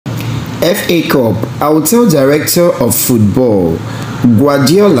FA Cup, I will tell Director of Football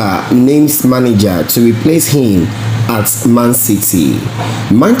Guardiola names manager to replace him at Man City.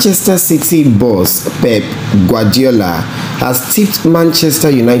 Manchester City boss Pep Guardiola has tipped Manchester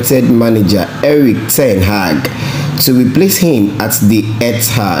United manager Erik ten Hag to replace him at the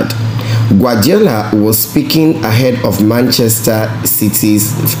Etihad. Guardiola was speaking ahead of Manchester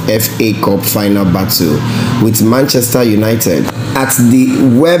City's FA Cup final battle with Manchester United at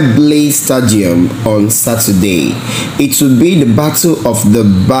the Wembley Stadium on Saturday. It will be the battle of the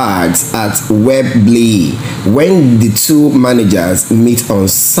Bards at Wembley when the two managers meet on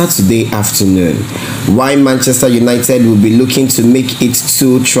Saturday afternoon. While Manchester United will be looking to make it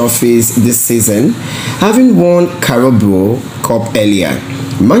 2 trophies this season, having won Carabao Cup earlier,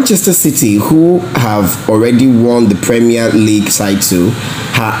 Manchester City, who have already won the Premier League title,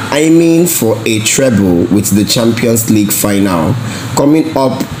 are aiming for a treble with the Champions League final coming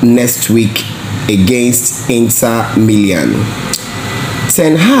up next week against Inter Milan.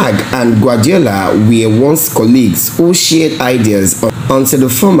 Ten Hag and Guardiola were once colleagues who shared ideas until the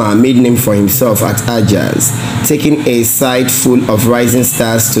former made name for himself at Ajax, taking a side full of rising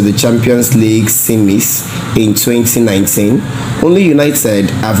stars to the Champions League semis in 2019. Only United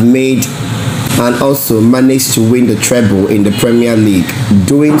have made and also managed to win the treble in the Premier League,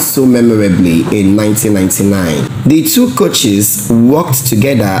 doing so memorably in 1999. The two coaches worked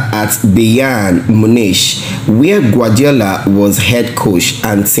together at Bayern Munich, where Guardiola was head coach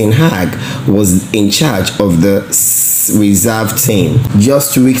and Ten Hag was in charge of the reserve team.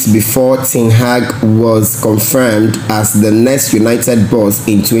 Just weeks before Ten Hag was confirmed as the next United boss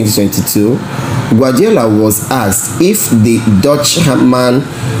in 2022, Guardiola was asked if the Dutchman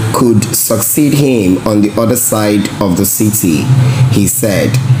could succeed him on the other side of the city. He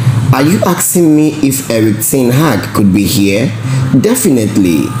said, "Are you asking me if Erik ten Hag could be here?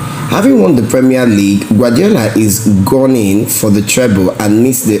 Definitely. Having won the Premier League, Guardiola is gunning for the treble and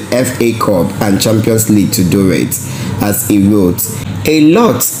needs the FA Cup and Champions League to do it," as he wrote. "A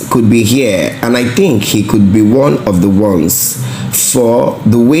lot could be here, and I think he could be one of the ones. For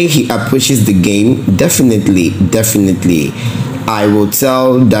the way he approaches the game, definitely. I will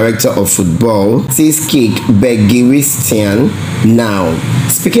tell Director of Football Tsiskik Begiristian now."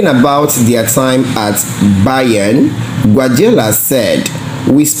 Speaking about their time at Bayern, Guardiola said,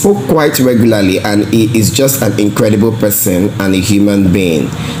 "We spoke quite regularly and he is just an incredible person and a human being.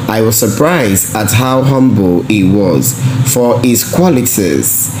 I was surprised at how humble he was for his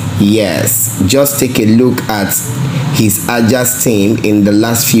qualities. Yes, just take a look at his Ajax team in the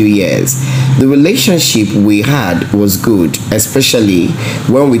last few years. The relationship we had was good, especially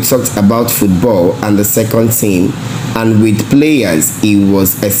when we talked about football and the second team, and with players he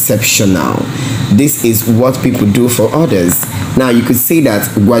was exceptional. This is what people do for others." Now you could say that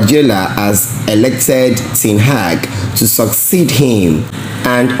Guardiola has elected Ten Hag to succeed him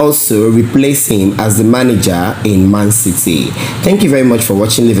and also replace him as the manager in Man City. Thank you very much for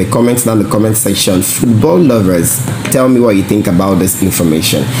watching. Leave a comment down in the comment section. Football lovers, tell me what you think about this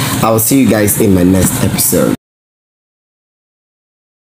information. I will see you guys in my next episode.